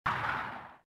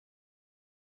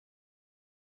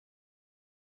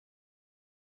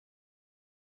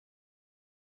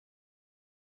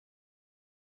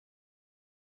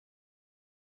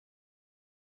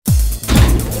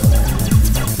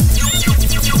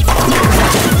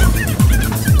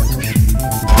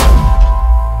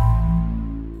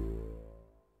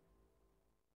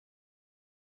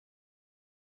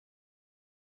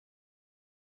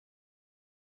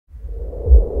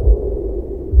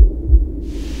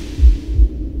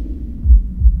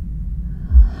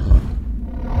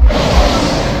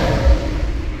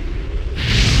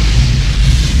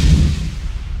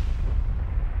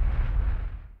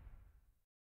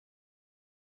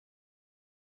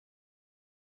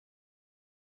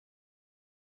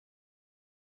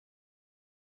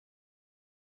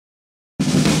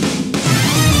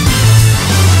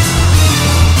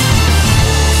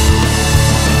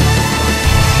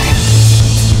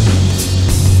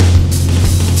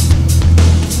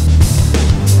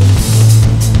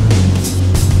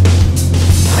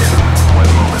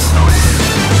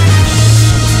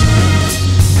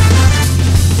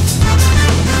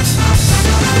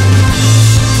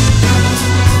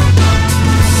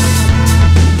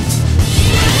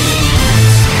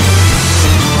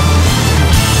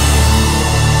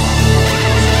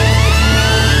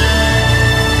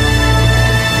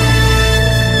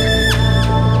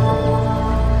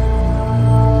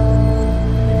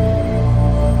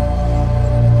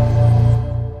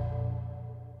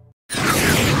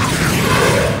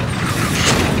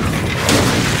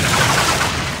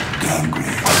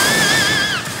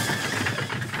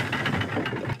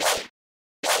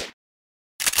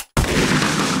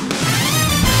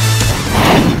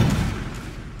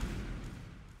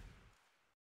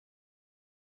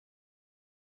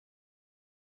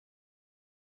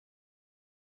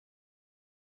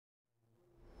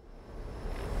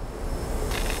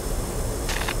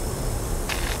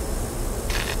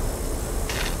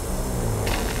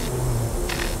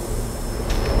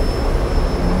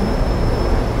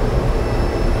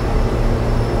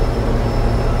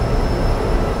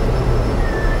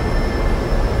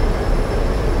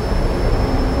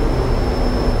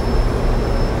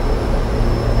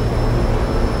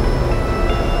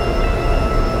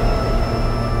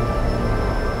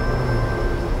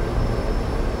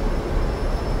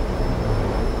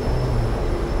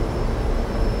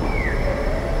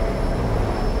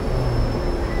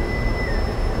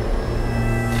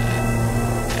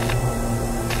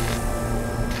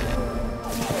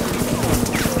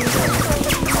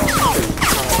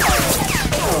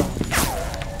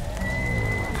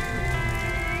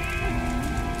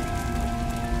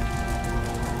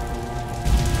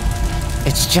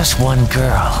It's just one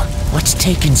girl. What's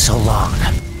taking so long?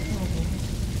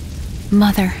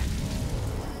 Mother.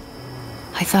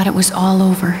 I thought it was all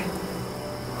over.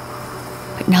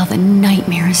 But now the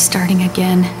nightmare is starting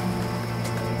again.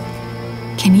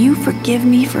 Can you forgive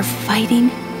me for fighting?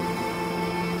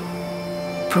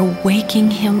 For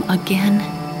waking him again?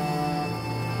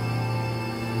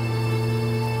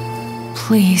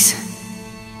 Please,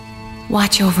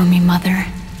 watch over me, Mother.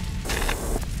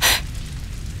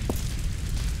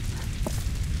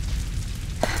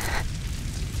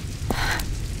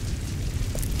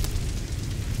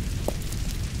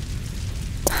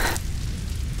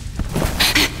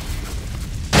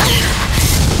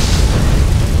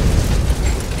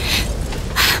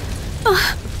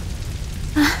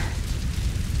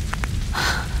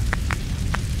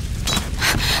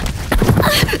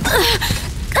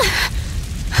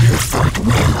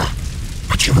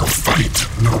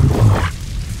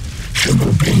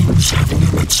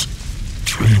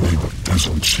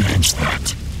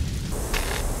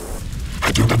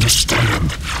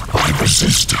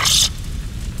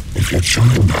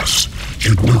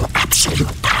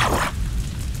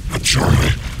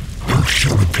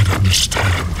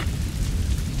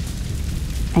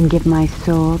 And give my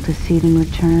soul to see them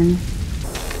return?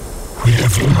 We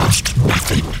have lost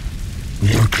nothing.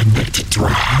 We are connected to a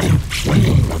higher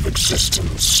plane of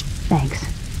existence. Thanks,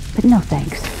 but no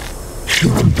thanks.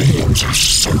 Human beings are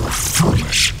so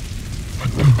foolish.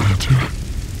 But no matter.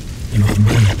 You have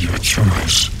made your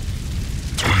choice.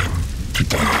 Time to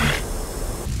die.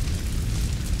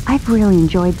 I've really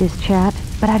enjoyed this chat,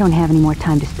 but I don't have any more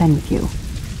time to spend with you.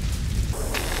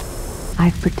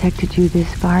 I've protected you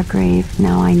this far, Grave.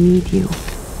 Now I need you.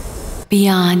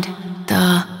 Beyond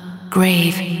the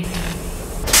grave.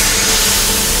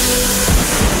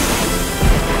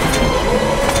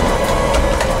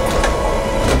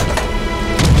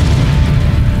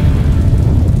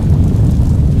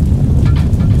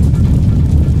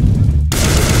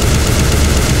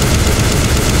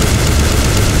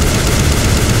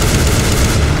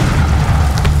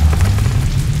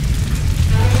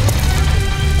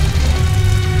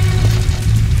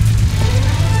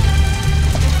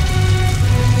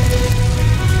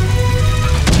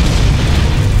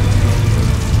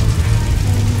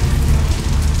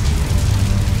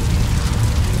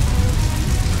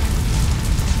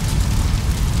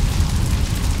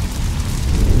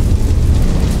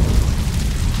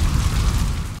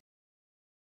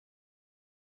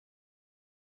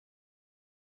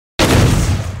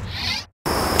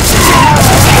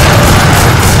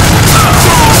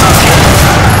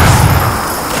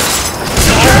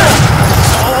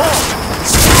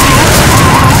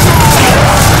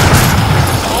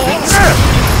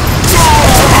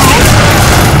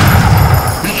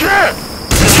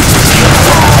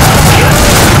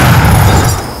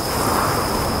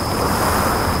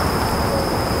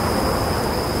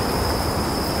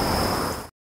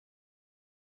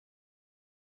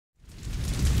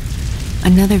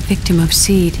 Another victim of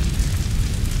Seed.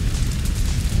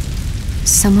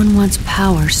 Someone wants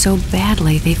power so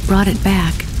badly they've brought it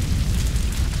back.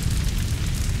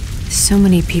 So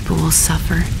many people will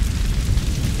suffer.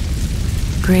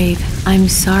 Grave, I'm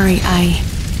sorry.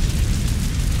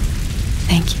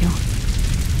 Thank you.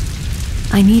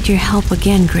 I need your help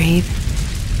again, Grave.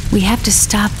 We have to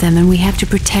stop them, and we have to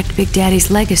protect Big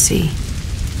Daddy's legacy.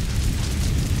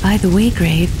 By the way,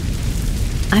 Grave,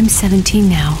 I'm 17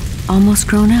 now. Almost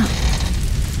grown up.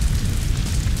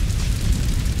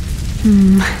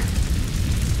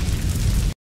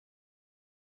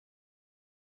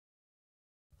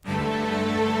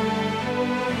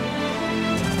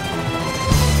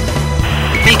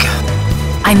 Mika!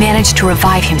 I managed to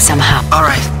revive him somehow. All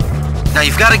right. Now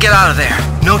you've got to get out of there.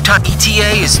 No time.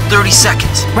 ETA is 30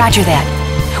 seconds. Roger that.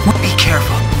 Be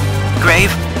careful.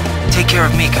 Grave, take care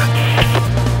of Mika.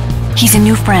 He's a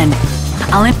new friend.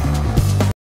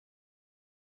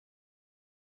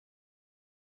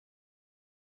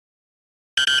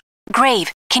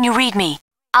 Grave, can you read me?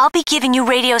 I'll be giving you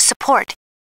radio support.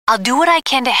 I'll do what I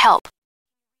can to help.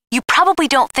 You probably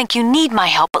don't think you need my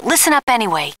help, but listen up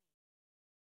anyway.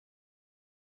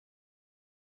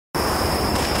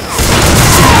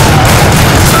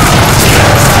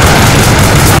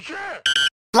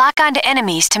 Lock onto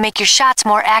enemies to make your shots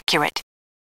more accurate.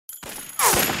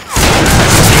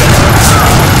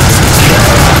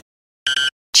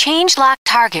 Change lock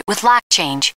target with lock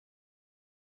change.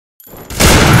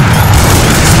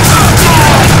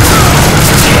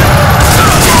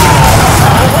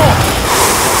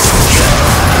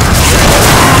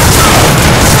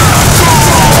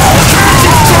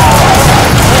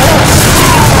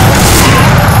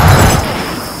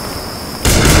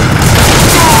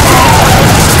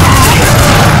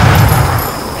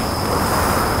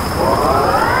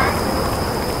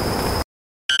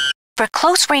 For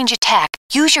close-range attack,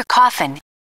 use your coffin.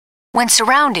 When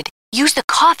surrounded, use the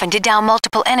coffin to down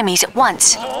multiple enemies at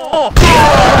once.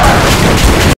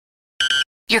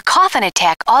 Your coffin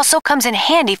attack also comes in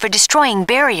handy for destroying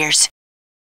barriers.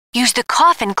 Use the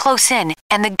coffin close in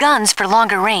and the guns for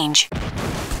longer range.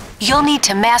 You'll need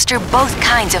to master both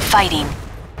kinds of fighting.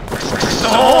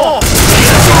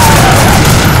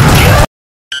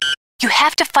 You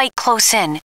have to fight close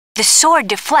in. The sword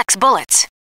deflects bullets.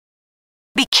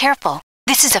 Be careful.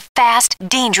 This is a fast,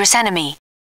 dangerous enemy.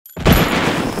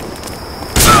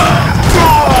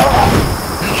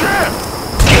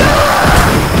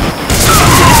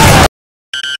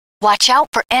 Watch out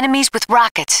for enemies with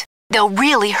rockets. They'll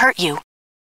really hurt you.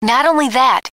 Not only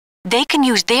that, they can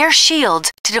use their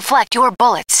shields to deflect your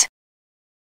bullets.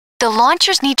 The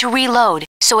launchers need to reload,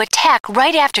 so attack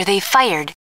right after they've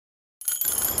fired.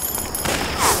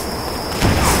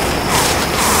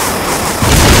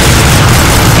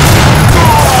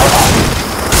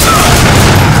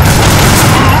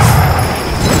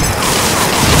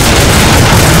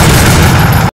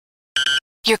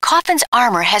 Your coffin's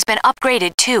armor has been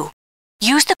upgraded too.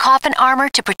 Use the coffin armor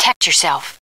to protect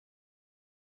yourself.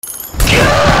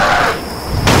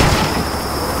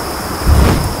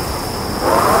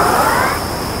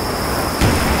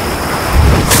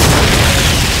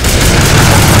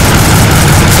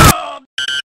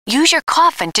 Use your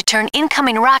coffin to turn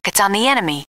incoming rockets on the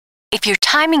enemy. If your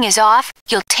timing is off,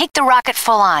 you'll take the rocket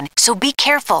full on, so be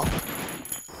careful.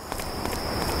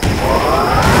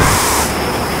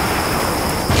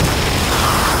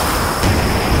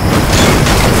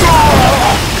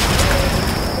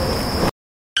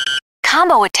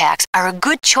 Combo attacks are a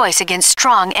good choice against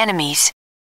strong enemies.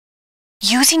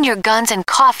 Using your guns and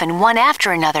coffin one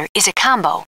after another is a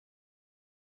combo.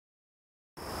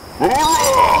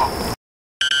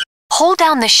 Hold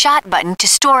down the shot button to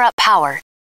store up power.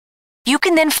 You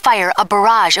can then fire a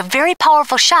barrage of very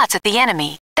powerful shots at the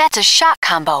enemy. That's a shot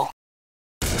combo.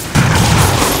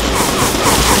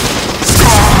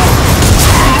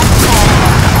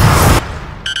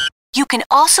 You can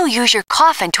also use your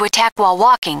coffin to attack while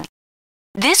walking.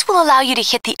 This will allow you to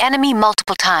hit the enemy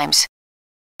multiple times.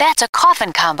 That's a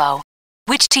coffin combo.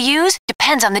 Which to use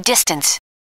depends on the distance.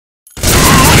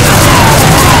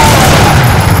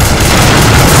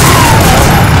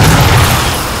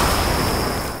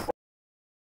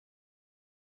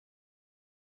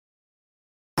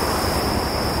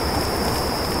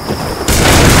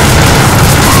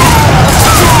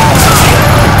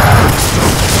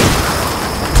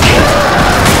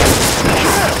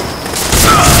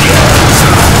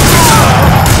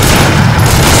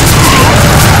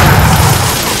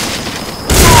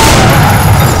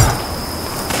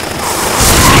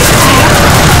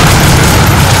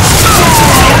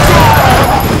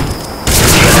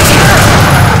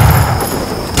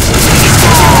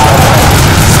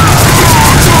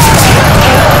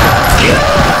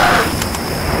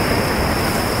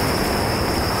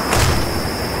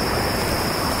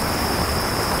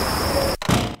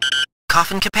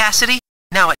 Coffin capacity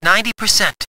now at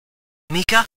 90%.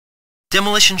 Mika,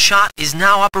 demolition shot is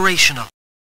now operational.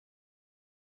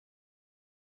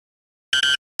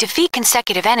 Defeat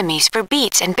consecutive enemies for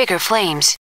beats and bigger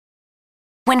flames.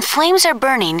 When flames are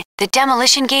burning, the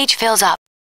demolition gauge fills up.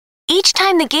 Each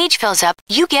time the gauge fills up,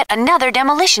 you get another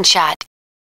demolition shot.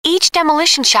 Each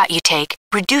demolition shot you take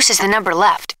reduces the number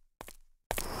left.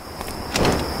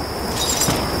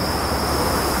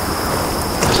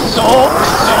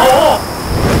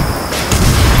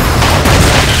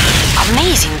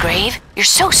 Amazing, Grave. You're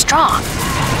so strong.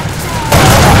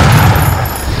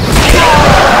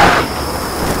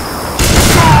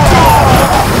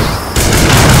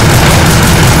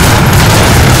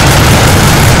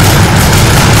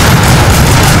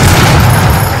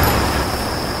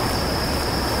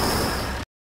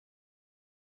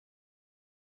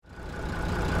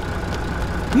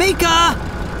 Mika!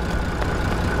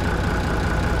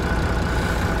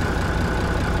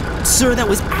 Sir, that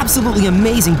was absolutely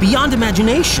amazing, beyond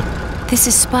imagination. This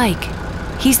is Spike.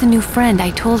 He's the new friend I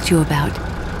told you about.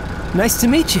 Nice to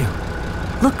meet you.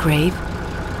 Look, Grave.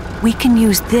 We can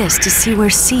use this to see where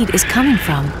Seed is coming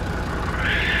from.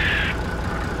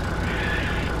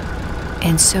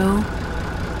 And so,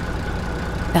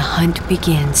 the hunt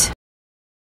begins.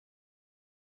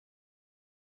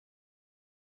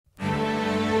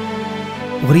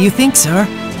 What do you think, sir?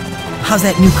 How's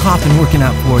that new coffin working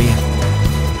out for you?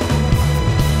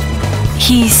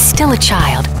 He's still a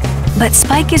child, but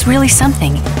Spike is really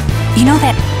something. You know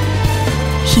that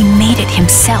he made it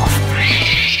himself.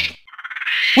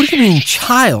 What do you mean,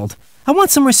 child? I want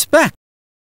some respect.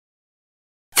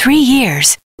 3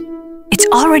 years. It's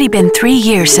already been 3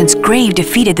 years since Grave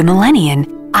defeated the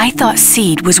Millennium. I thought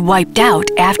Seed was wiped out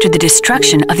after the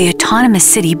destruction of the autonomous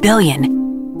city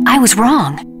Billion. I was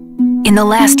wrong. In the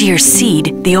last year,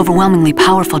 Seed, the overwhelmingly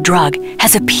powerful drug,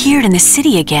 has appeared in the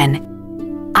city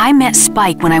again. I met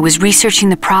Spike when I was researching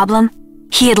the problem.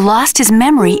 He had lost his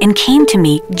memory and came to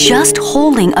me just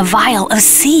holding a vial of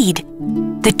Seed.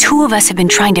 The two of us have been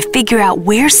trying to figure out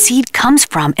where Seed comes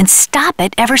from and stop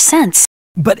it ever since.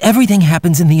 But everything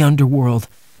happens in the underworld,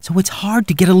 so it's hard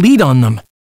to get a lead on them.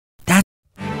 That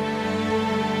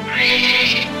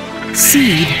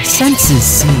Seed senses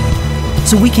Seed,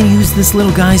 so we can use this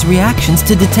little guy's reactions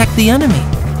to detect the enemy.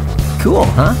 Cool,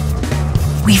 huh?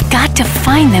 We've got to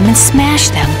find them and smash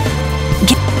them.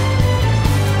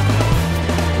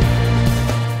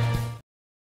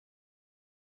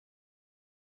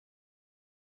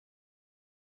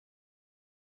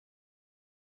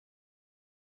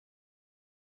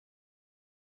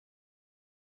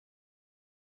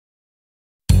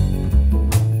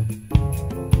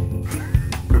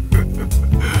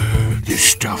 This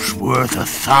stuff's worth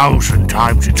 1,000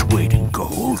 times its weight in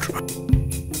gold.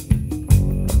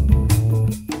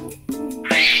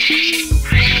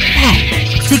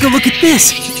 Take a look at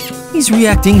this! He's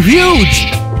reacting huge!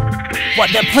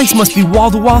 What, that place must be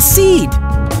wall-to-wall Seed!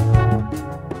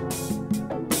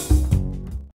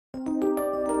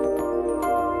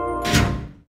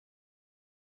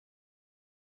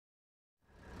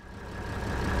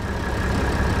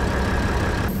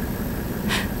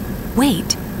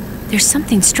 Wait, there's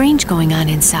something strange going on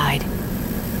inside.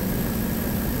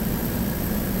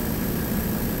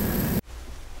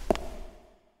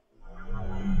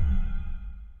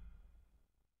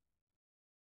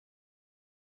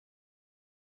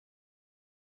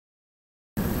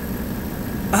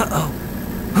 Uh-oh.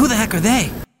 Who the heck are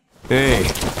they? Hey,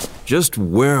 just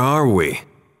where are we?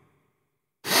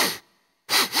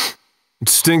 It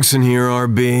stinks in here,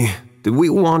 RB. Did we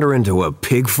wander into a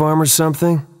pig farm or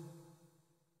something?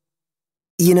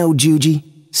 You know, Juji,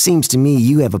 seems to me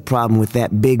you have a problem with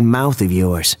that big mouth of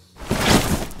yours.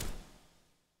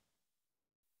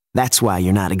 That's why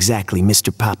you're not exactly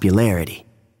Mr. Popularity.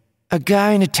 A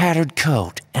guy in a tattered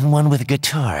coat and one with a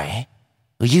guitar, eh?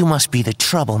 Well, you must be the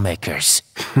troublemakers.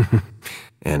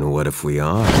 And what if we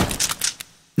are?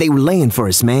 They were laying for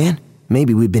us, man.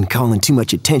 Maybe we've been calling too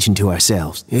much attention to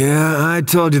ourselves. Yeah, I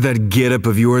told you that getup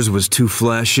of yours was too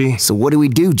flashy. So what do we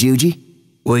do, Juji?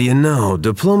 Well, you know,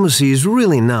 diplomacy is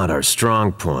really not our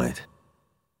strong point.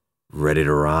 Ready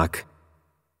to rock?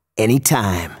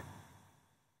 Anytime.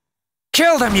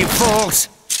 Kill them, you fools!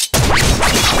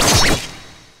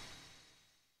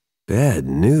 Bad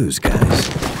news, guys.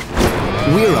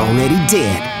 We're already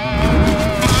dead.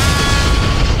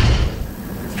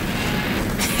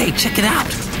 Hey, check it out!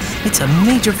 It's a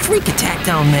major freak attack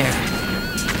down there!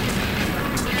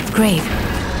 Grave,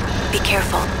 be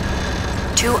careful.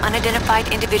 2 unidentified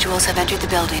individuals have entered the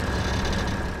building.